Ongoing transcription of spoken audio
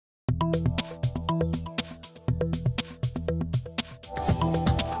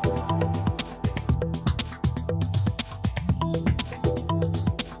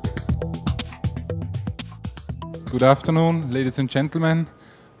Good afternoon, ladies and gentlemen.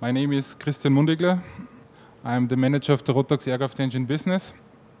 My name is Christian Mundigler. I am the manager of the Rotax aircraft engine business.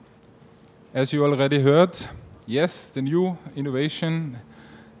 As you already heard, yes, the new innovation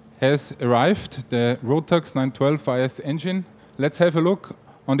has arrived, the Rotax 912 IS engine. Let's have a look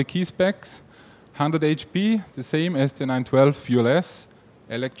on the key specs. 100 HP, the same as the 912 ULS.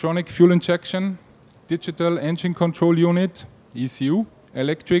 Electronic fuel injection, digital engine control unit, ECU.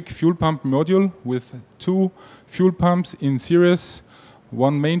 Electric fuel pump module with 2 fuel pumps in series,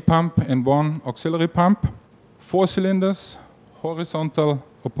 1 main pump and 1 auxiliary pump. 4 cylinders, horizontal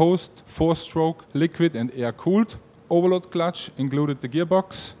opposed, 4-stroke liquid and air cooled. Overload clutch included the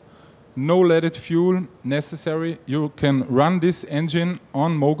gearbox. No leaded fuel necessary. You can run this engine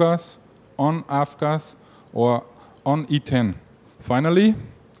on MOGAS, on AFGAS or on E10. Finally,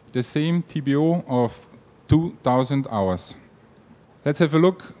 the same TBO of 2000 hours. Let's have a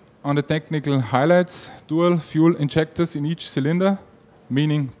look on the technical highlights. Dual fuel injectors in each cylinder,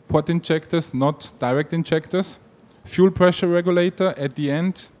 meaning port injectors, not direct injectors. Fuel pressure regulator at the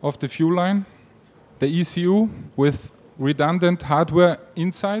end of the fuel line. The ECU with redundant hardware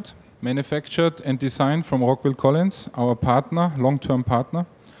inside, manufactured and designed from Rockwell Collins, our partner, long-term partner,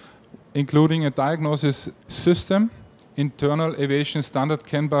 including a diagnosis system, internal aviation standard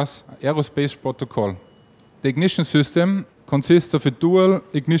CAN bus aerospace protocol. The ignition system consists of a dual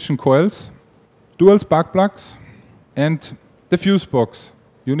ignition coils, dual spark plugs, and the fuse box.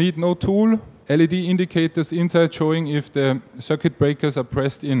 You need no tool, LED indicators inside showing if the circuit breakers are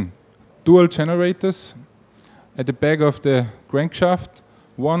pressed in. Dual generators at the back of the crankshaft,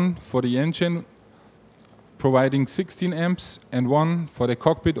 one for the engine providing 16 amps and one for the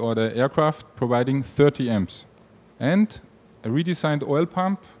cockpit or the aircraft providing 30 amps. And a redesigned oil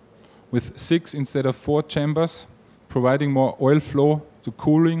pump with 6 instead of 4 chambers, providing more oil flow to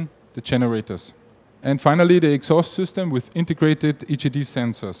cooling the generators. And finally, the exhaust system with integrated EGD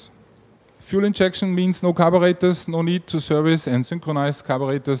sensors. Fuel injection means no carburetors, no need to service and synchronize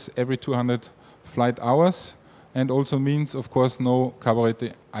carburetors every 200 flight hours, and also means, of course, no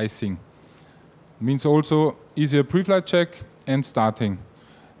carburetor icing. Means also easier pre-flight check and starting.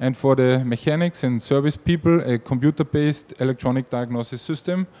 And for the mechanics and service people, a computer-based electronic diagnosis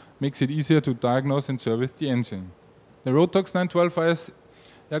system makes it easier to diagnose and service the engine. The Rotax 912 IS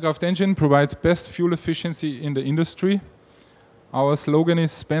aircraft engine provides best fuel efficiency in the industry. Our slogan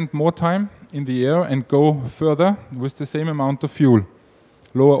is spend more time in the air and go further with the same amount of fuel.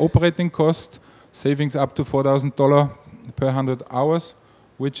 Lower operating cost, savings up to $4,000 per 100 hours,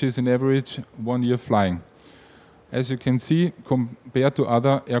 which is in average 1 year flying. As you can see, compared to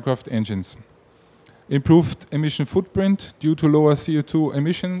other aircraft engines. Improved emission footprint due to lower CO2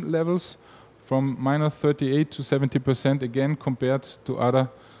 emission levels from -38 to 70% again compared to other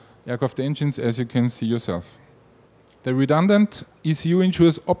aircraft engines, as you can see yourself. The redundant ECU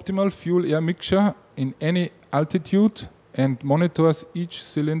ensures optimal fuel-air mixture in any altitude and monitors each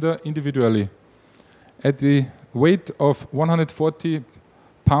cylinder individually. At the weight of 140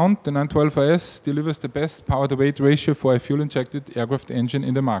 pounds, the 912 IS delivers the best power-to-weight ratio for a fuel-injected aircraft engine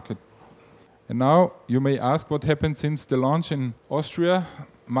in the market. And now you may ask what happened since the launch in Austria,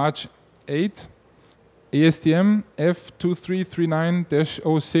 March 8. ASTM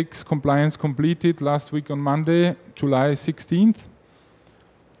F2339-06 compliance completed last week on Monday, July 16th.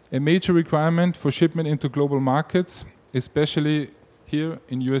 A major requirement for shipment into global markets, especially here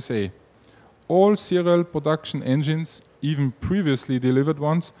in USA. All serial production engines, even previously delivered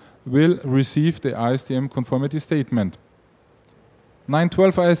ones, will receive the ASTM conformity statement.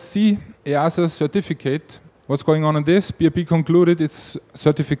 912 ISC EASA certificate. What's going on in this? BRP concluded its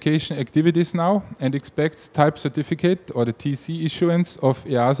certification activities now and expects type certificate or the TC issuance of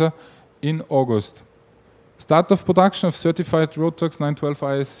EASA in August. Start of production of certified Rotax 912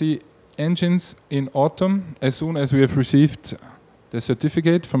 ISC engines in autumn as soon as we have received the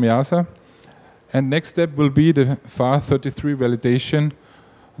certificate from EASA. And next step will be the FAR 33 validation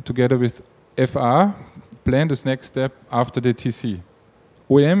together with FR, planned as next step after the TC.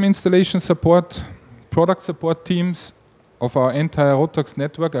 OEM installation support. Product support teams of our entire Rotax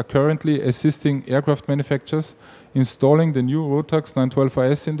network are currently assisting aircraft manufacturers installing the new Rotax 912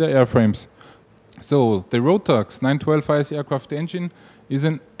 IS in their airframes. So the Rotax 912 IS aircraft engine is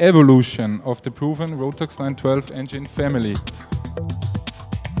an evolution of the proven Rotax 912 engine family.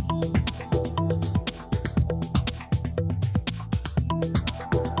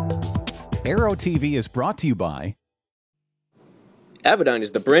 Aero-TV is brought to you by Avidyne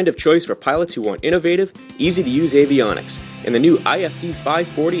is the brand of choice for pilots who want innovative, easy-to-use avionics, and the new IFD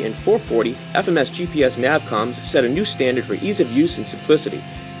 540 and 440 FMS GPS navcoms set a new standard for ease of use and simplicity.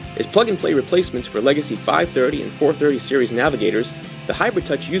 As plug-and-play replacements for legacy 530 and 430 series navigators, the Hybrid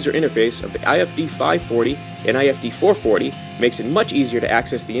Touch user interface of the IFD 540 and IFD 440 makes it much easier to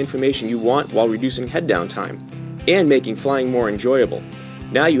access the information you want while reducing head down time and making flying more enjoyable.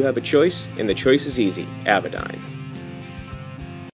 Now you have a choice, and the choice is easy: Avidyne.